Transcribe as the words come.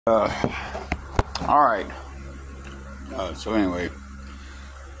All right. So anyway,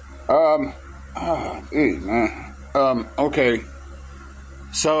 man. Okay.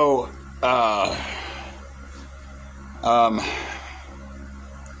 So,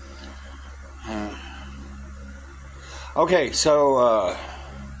 okay. So,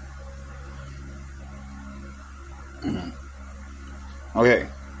 okay.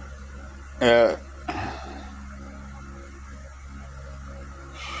 Uh,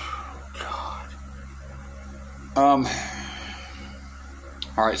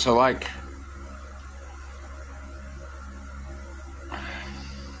 all right. So, like,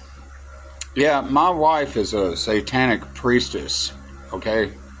 yeah, my wife is a satanic priestess.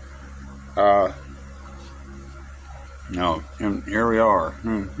 Okay. No, and here we are.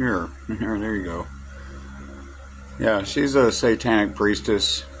 Here, there you go. Yeah, she's a satanic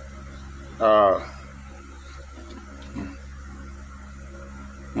priestess. There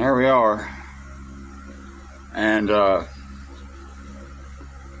we are. And,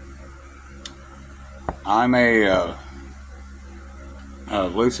 I'm a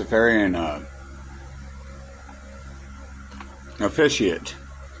Luciferian, officiate.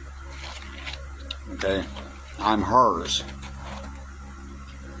 Okay? I'm hers.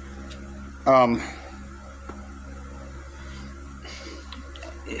 And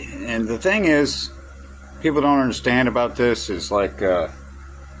the thing is, people don't understand about this is like,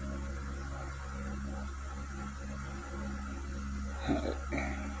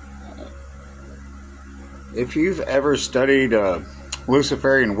 if you've ever studied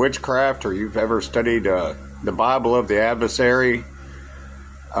Luciferian witchcraft, or you've ever studied the Bible of the Adversary,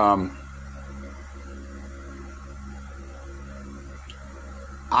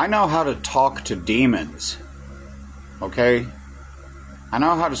 I know how to talk to demons, okay? I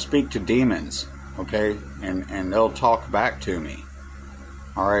know how to speak to demons, okay? And they'll talk back to me,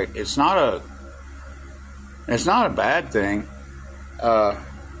 all right? It's not a bad thing.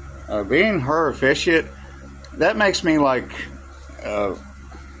 Being her officiate, that makes me like one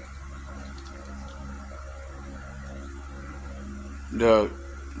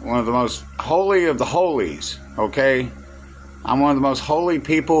of the most holy of the holies, okay? I'm one of the most holy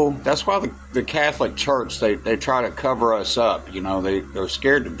people. That's why the Catholic Church, they try to cover us up. You know, they're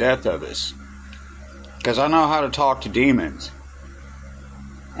scared to death of us. Because I know how to talk to demons.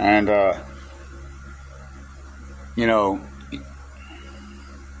 And, you know,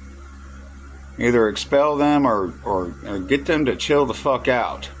 either expel them or get them to chill the fuck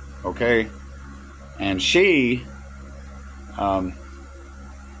out. Okay? And she's an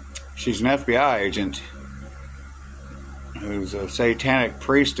FBI agent who's a satanic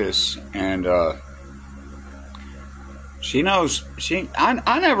priestess, and she knows.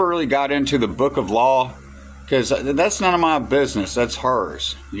 I never really got into the Book of Law, because that's none of my business. That's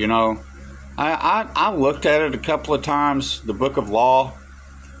hers, you know. I looked at it a couple of times, the Book of Law,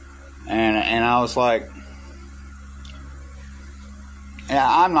 and I was like, yeah,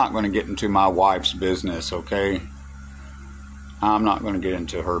 I'm not going to get into my wife's business, okay? I'm not going to get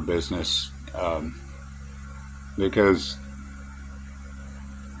into her business, because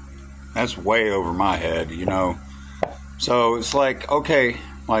that's way over my head, you know. So it's like, okay,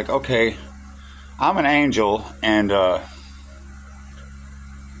 I'm an angel, and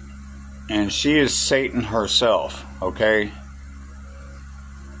she is Satan herself, okay?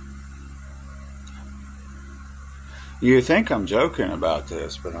 You think I'm joking about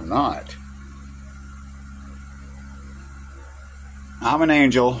this, but I'm not. I'm an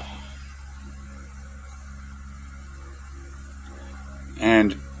angel,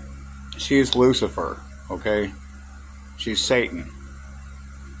 and she's Lucifer, okay? She's Satan.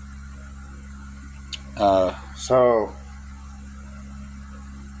 So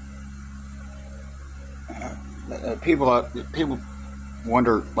people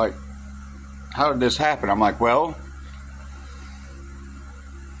wonder, like, how did this happen? I'm like, well,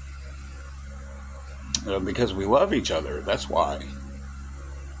 because we love each other. That's why.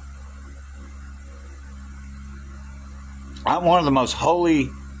 I'm one of the most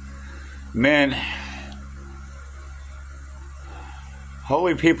holy men,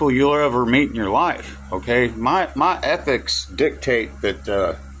 holy people you'll ever meet in your life, okay? My ethics dictate that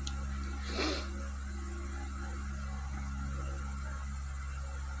that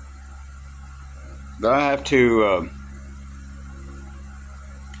I have to,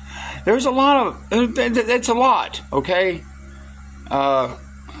 there's a lot of, it's a lot, okay?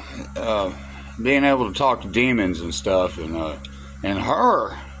 Being able to talk to demons and stuff, and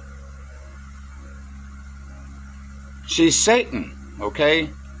her, she's Satan, okay?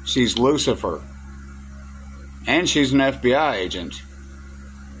 She's Lucifer. And she's an FBI agent.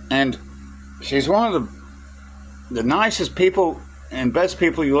 And she's one of the nicest people and best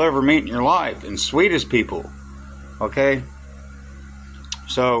people you'll ever meet in your life, and sweetest people. Okay?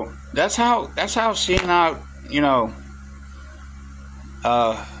 So that's how she and I,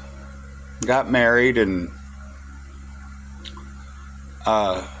 got married, and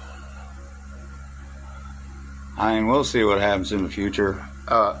I mean, we'll see what happens in the future.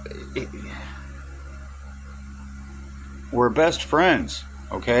 We're best friends,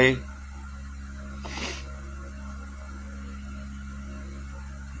 okay?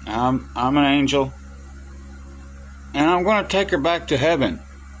 I'm an angel, and I'm going to take her back to heaven,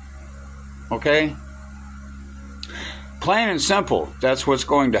 okay? Plain and simple, that's what's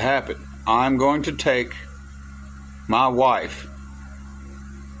going to happen. I'm going to take my wife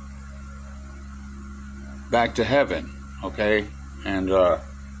back to heaven, okay? And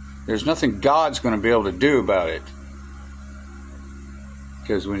there's nothing God's going to be able to do about it.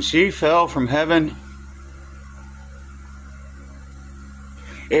 Because when she fell from heaven,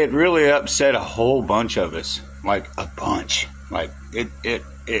 it really upset a whole bunch of us. Like a bunch. Like it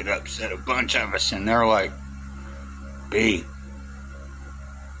upset a bunch of us, and they're like, B,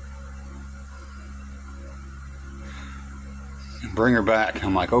 bring her back.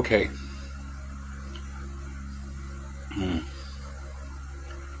 I'm like, okay.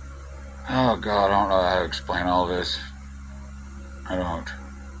 Oh God, I don't know how to explain all this. I don't.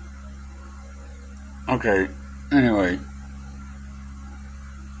 Okay, anyway.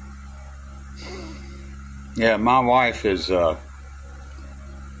 Yeah, my wife is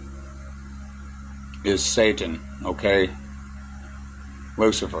Satan, okay?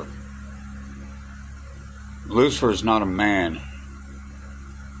 Lucifer. Lucifer is not a man.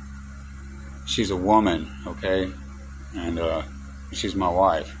 She's a woman, okay? And she's my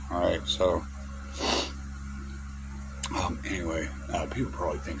wife, alright? So, anyway, people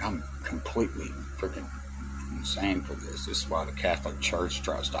probably think I'm completely freaking insane for this. This is why the Catholic Church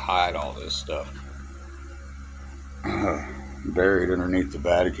tries to hide all this stuff. Buried underneath the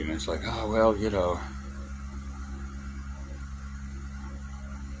Vatican. It's like, oh, well,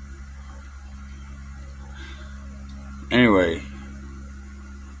 Anyway,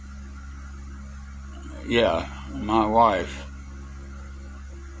 yeah, my wife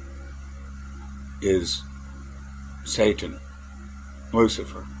is Satan,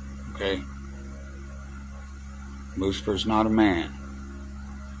 Lucifer, okay? Lucifer's not a man.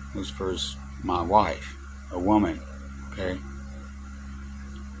 Lucifer's my wife, a woman, okay?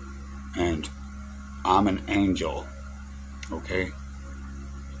 And I'm an angel, okay?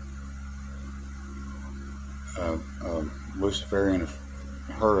 Luciferian,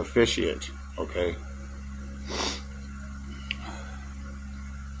 her officiate, okay?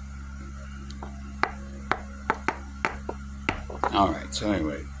 Alright, so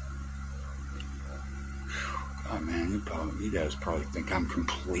anyway. God, man, you guys probably think I'm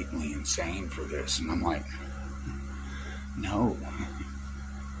completely insane for this. And I'm like, no.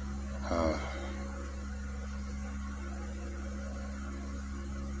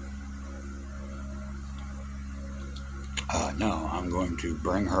 No, I'm going to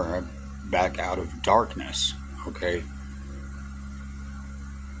bring her back out of darkness, okay?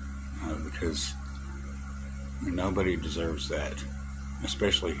 Because nobody deserves that,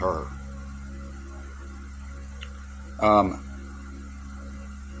 especially her.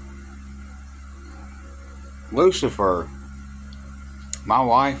 Lucifer, my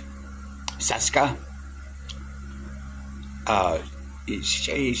wife, Saska,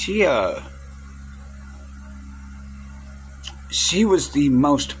 she was the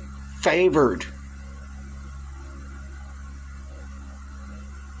most favored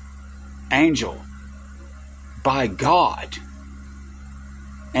angel by God.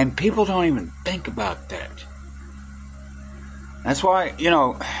 And people don't even think about that. That's why,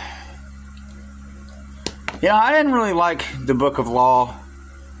 I didn't really like the Book of Law.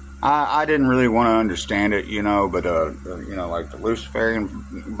 I didn't really want to understand it, but, like the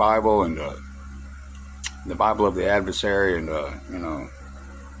Luciferian Bible and the Bible of the Adversary and,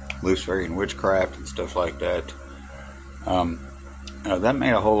 Luciferian witchcraft and stuff like that. That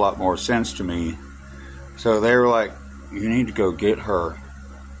made a whole lot more sense to me. So they were like, you need to go get her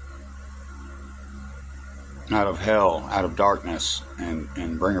out of hell, out of darkness,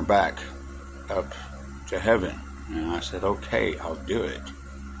 and bring her back up to heaven. And I said, okay, I'll do it,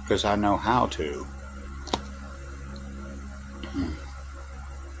 because I know how to.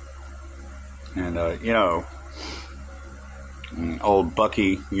 And, old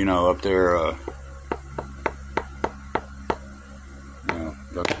Bucky, up there,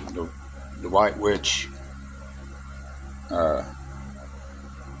 the White Witch,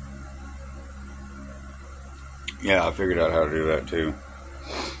 Yeah, I figured out how to do that too.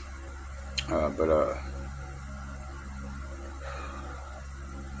 But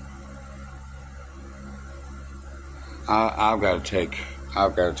I've got to take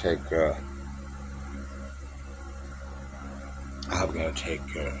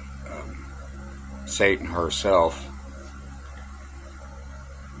Satan herself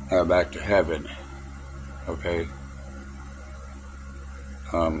back to heaven. Okay.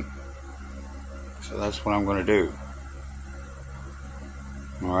 So that's what I'm going to do.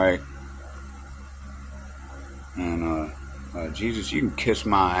 All right. And Jesus, you can kiss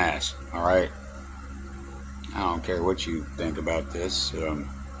my ass. All right. I don't care what you think about this.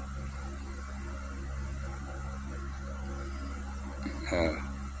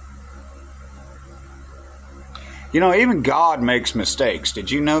 You know, even God makes mistakes.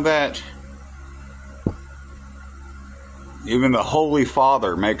 Did you know that? Even the Holy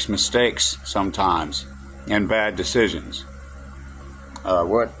Father makes mistakes sometimes and bad decisions.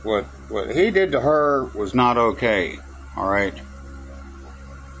 What he did to her was not okay. All right.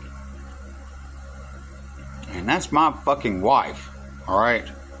 And that's my fucking wife. All right.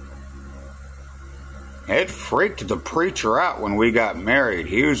 It freaked the preacher out when we got married.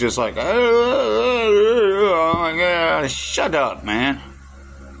 He was just like, oh my God, shut up, man.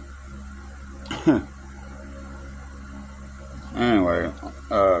 Anyway,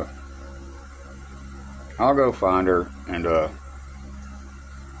 I'll go find her and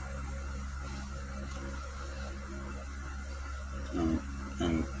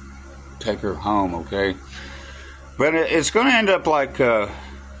take her home, okay? But it's going to end up like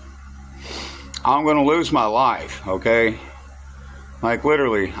I'm going to lose my life, okay? Like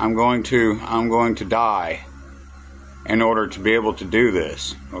literally, I'm going to die in order to be able to do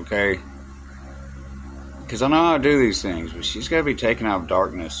this, okay? Because I know how to do these things, but she's got to be taken out of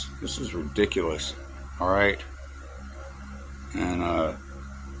darkness. This is ridiculous, all right? And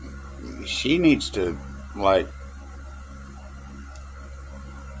she needs to, like,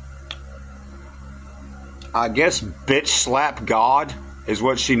 I guess bitch slap God is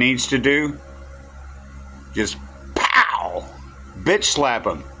what she needs to do. Just pow! Bitch slap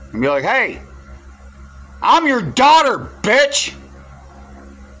him. And be like, hey, I'm your daughter, bitch!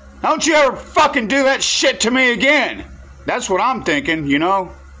 Don't you ever fucking do that shit to me again! That's what I'm thinking, you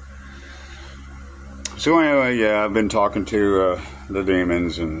know? So anyway, yeah, I've been talking to the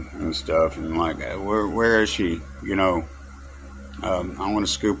demons and stuff, and like, where is she? You know, I want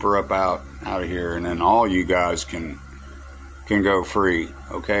to scoop her up out of here, and then all you guys can go free,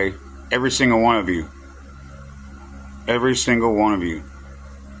 okay? Every single one of you. Every single one of you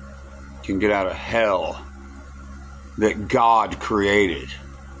can get out of hell that God created.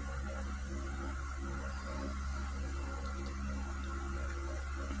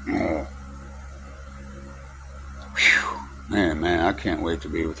 Man, I can't wait to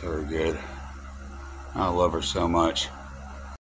be with her again. I love her so much.